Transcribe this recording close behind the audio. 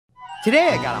Today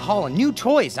I got a haul of new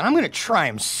toys, and I'm gonna try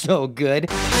them so good.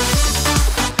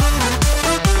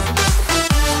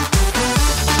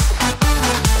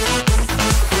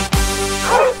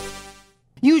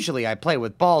 Usually I play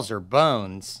with balls or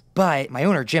bones, but my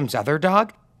owner Jim's other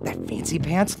dog, that fancy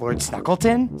pants Lord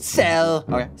Snuckleton. Sell.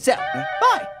 Okay, sell.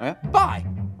 Buy. Okay, buy.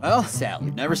 Well, sell.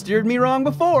 You've never steered me wrong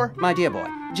before. My dear boy,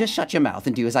 just shut your mouth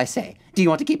and do as I say. Do you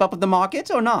want to keep up with the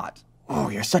market or not? Oh,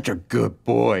 you're such a good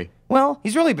boy. Well,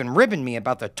 he's really been ribbing me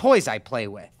about the toys I play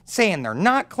with, saying they're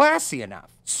not classy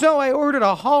enough. So I ordered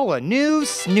a haul of new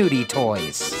snooty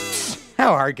toys. How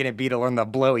hard can it be to learn the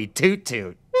blowy toot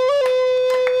toot?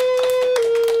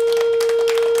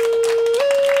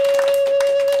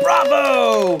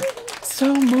 Bravo!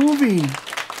 So moving.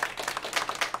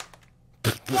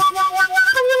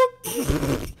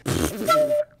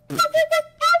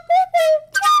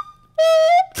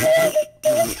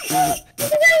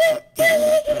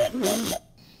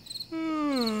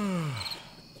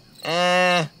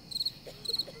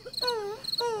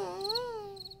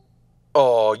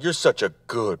 Oh, you're such a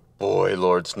good boy,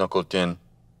 Lord Snuckleton.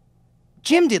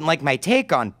 Jim didn't like my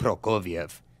take on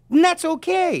Prokofiev. And that's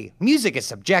okay. Music is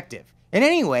subjective. And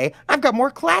anyway, I've got more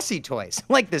classy toys,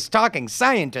 like this talking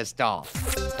scientist doll.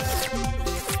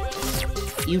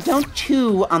 You don't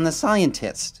chew on the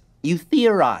scientist. You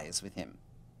theorize with him.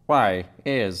 Why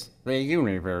is the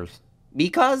universe?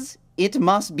 Because it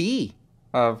must be.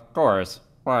 Of course.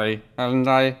 Why hadn't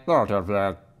I thought of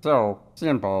that? So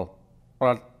simple,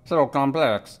 but so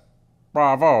complex.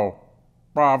 Bravo.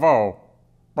 Bravo.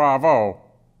 Bravo.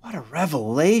 What a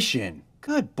revelation.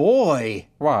 Good boy.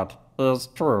 What is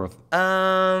truth?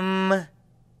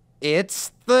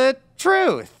 It's the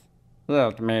truth.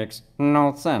 That makes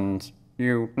no sense,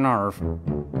 you narf.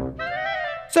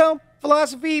 So,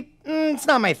 philosophy, it's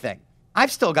not my thing.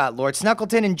 I've still got Lord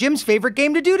Snuckleton and Jim's favorite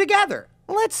game to do together.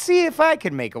 Let's see if I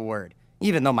can make a word,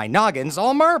 even though my noggin's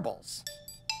all marbles.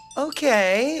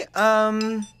 Okay,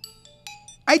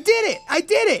 I did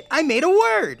it! I made a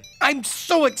word! I'm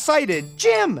so excited!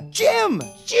 Jim!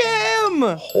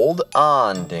 Hold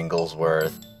on,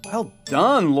 Dinglesworth. Well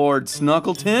done, Lord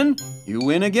Snuckleton. You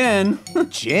win again.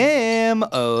 Jim!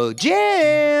 Oh,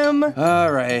 Jim!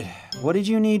 All right. What did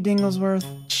you need, Dinglesworth?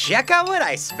 Check out what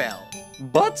I spelled.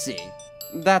 Butsy?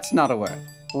 That's not a word.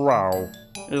 Wow.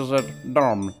 Is it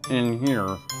dumb in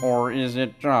here, or is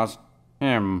it just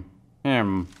him?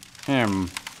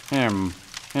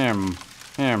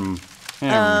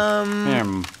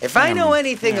 If I know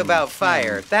anything about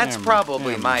fire, that's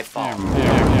probably my fault.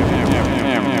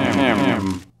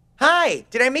 Hi,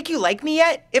 did I make you like me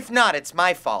yet? If not, it's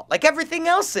my fault, like everything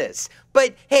else is.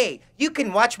 But hey, you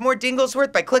can watch more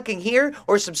Dinglesworth by clicking here,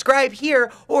 or subscribe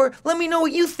here, or let me know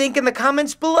what you think in the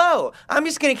comments below. I'm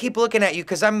just gonna keep looking at you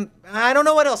because I don't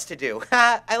know what else to do.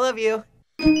 I love you.